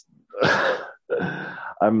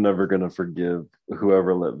I'm never gonna forgive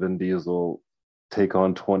whoever let Vin Diesel take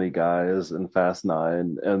on 20 guys in Fast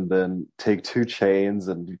Nine and then take two chains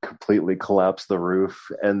and completely collapse the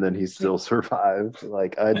roof and then he still survived.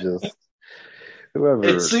 Like I just And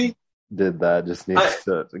whoever see, did that just I needs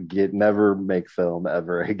to get never make film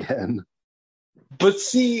ever again. but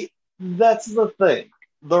see, that's the thing.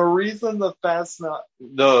 The reason the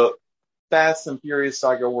Fast and Furious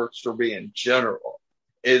saga works for me in general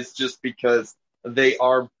is just because they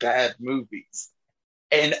are bad movies.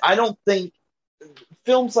 And I don't think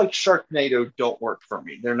films like Sharknado don't work for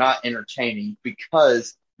me. They're not entertaining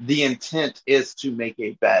because the intent is to make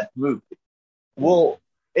a bad movie. Well,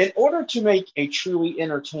 in order to make a truly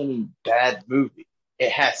entertaining bad movie,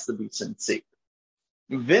 it has to be sincere.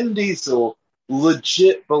 Vin Diesel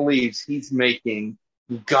legit believes he's making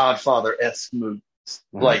Godfather-esque movies.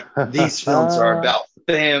 Like, these films are about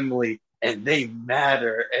family and they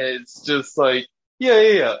matter. And it's just like,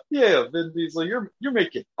 yeah, Vin Diesel, you're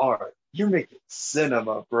making art. You're making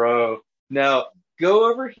cinema, bro. Now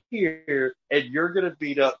go over here and you're gonna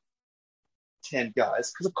beat up 10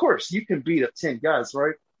 guys. Because of course you can beat up 10 guys,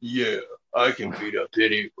 right? Yeah, I can beat up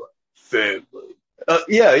anyone. Family.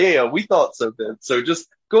 Yeah. We thought so then. So just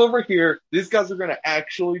go over here. These guys are going to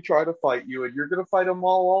actually try to fight you, and you're going to fight them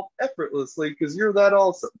all off effortlessly because you're that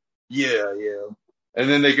awesome. Yeah. And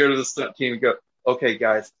then they go to the stunt team and go, okay,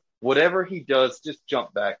 guys, whatever he does, just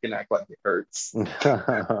jump back and act like it hurts.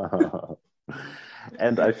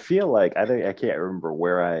 And I feel like I can't remember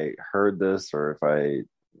where I heard this or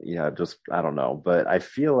if just I don't know, but I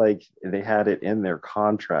feel like they had it in their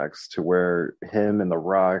contracts to where him and The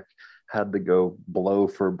Rock had to go blow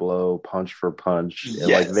for blow, punch for punch,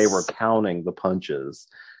 and like they were Yes. counting the punches.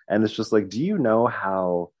 And it's just like, do you know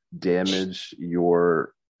how damaged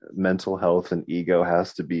your mental health and ego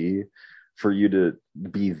has to be for you to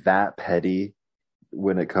be that petty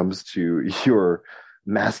when it comes to your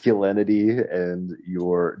masculinity and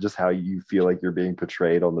your just how you feel like you're being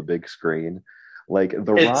portrayed on the big screen. Like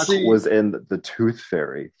The And Rock see, was in The Tooth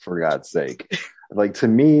Fairy, for God's sake. Like to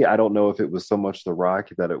me, I don't know if it was so much The Rock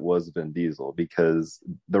that it was Vin Diesel because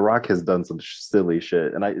The Rock has done some silly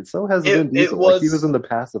shit, and so has Vin it Diesel. Like he was was in The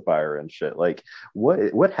Pacifier and shit. Like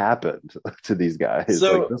what happened to these guys?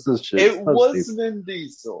 Like so this is shit. it So was stupid. Vin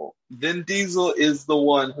Diesel. Vin Diesel is the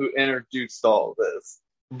one who introduced all this.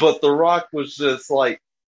 But The Rock was just like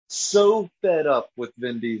so fed up with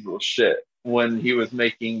Vin Diesel shit when he was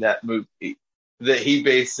making that movie that he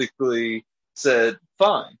basically said,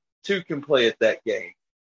 fine, two can play at that game.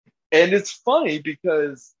 And it's funny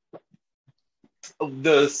because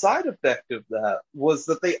the side effect of that was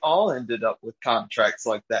that they all ended up with contracts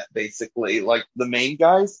like that, basically, like the main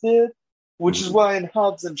guys did, which is Mhm. why in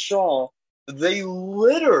Hobbs and Shaw, they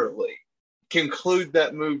literally conclude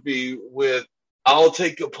that movie with, I'll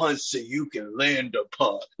take a punch so you can land a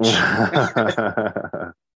punch.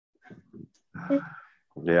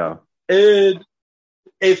 Yeah. And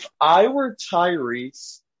if I were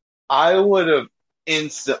Tyrese, I would have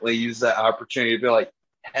instantly used that opportunity to be like,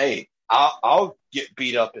 hey, I'll get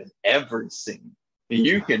beat up in every scene.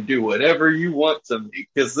 You can do whatever you want to me.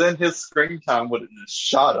 Because then his screen time would have just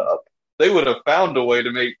shot up. They would have found a way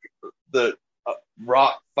to make the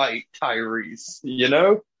Rock fight Tyrese, you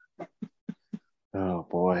know? Oh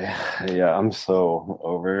boy. Yeah, I'm so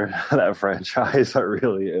over that franchise. I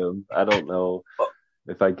really am. I don't know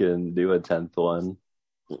if I can do a 10th one.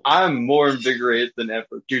 I'm more invigorated than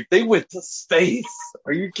ever. Dude, they went to space.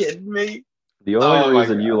 Are you kidding me? The only Oh my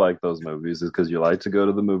reason you God. like those movies is because you like to go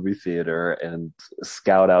to the movie theater and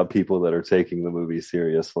scout out people that are taking the movie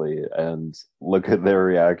seriously and look at their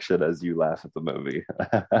reaction as you laugh at the movie.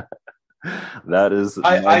 That is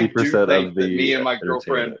I do 90% think of that the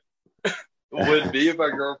entertainment. when me and my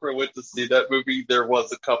girlfriend went to see that movie, there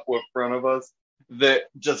was a couple in front of us that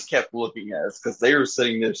just kept looking at us because they were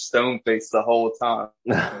sitting there stone faced the whole time.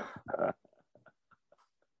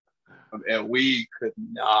 And we could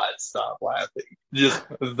not stop laughing. Just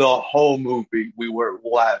the whole movie, we were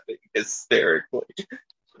laughing hysterically.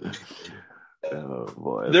 Oh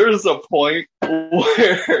boy. There is a point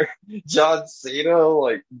where John Cena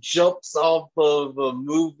like jumps off of a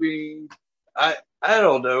moving, I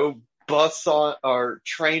don't know, bus on or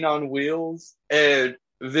train on wheels, and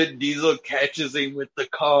Vin Diesel catches him with the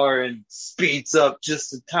car and speeds up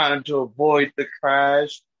just in time to avoid the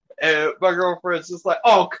crash. And my girlfriend's just like,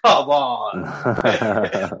 "Oh, come on!"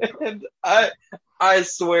 And I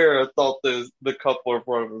swear, I thought the couple in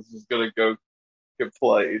front of us was gonna go get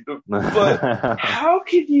played. But how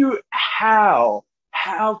can you?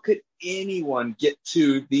 how could anyone get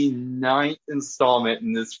to the ninth installment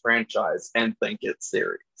in this franchise and think it's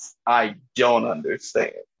serious? I don't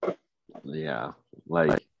understand. Yeah,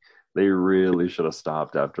 like they really should have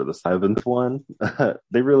stopped after the seventh one.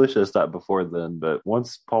 They really should have stopped before then, but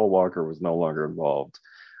once Paul Walker was no longer involved,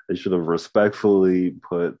 they should have respectfully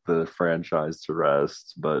put the franchise to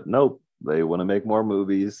rest. But nope, they want to make more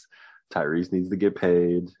movies. Tyrese needs to get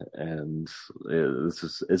paid, and it's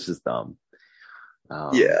just dumb.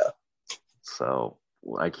 Um, Yeah. so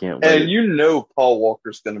I can't And wait. you know Paul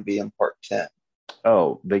Walker's going to be in part 10.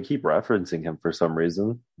 Oh, they keep referencing him for some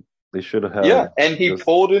reason. They should Yeah, have and he just.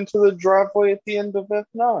 pulled into the driveway at the end of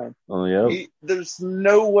F9. Oh, yep. There's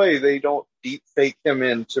no way they don't deep fake him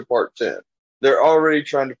into part 10. They're already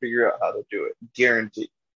trying to figure out how to do it. Guaranteed.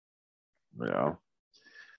 Yeah.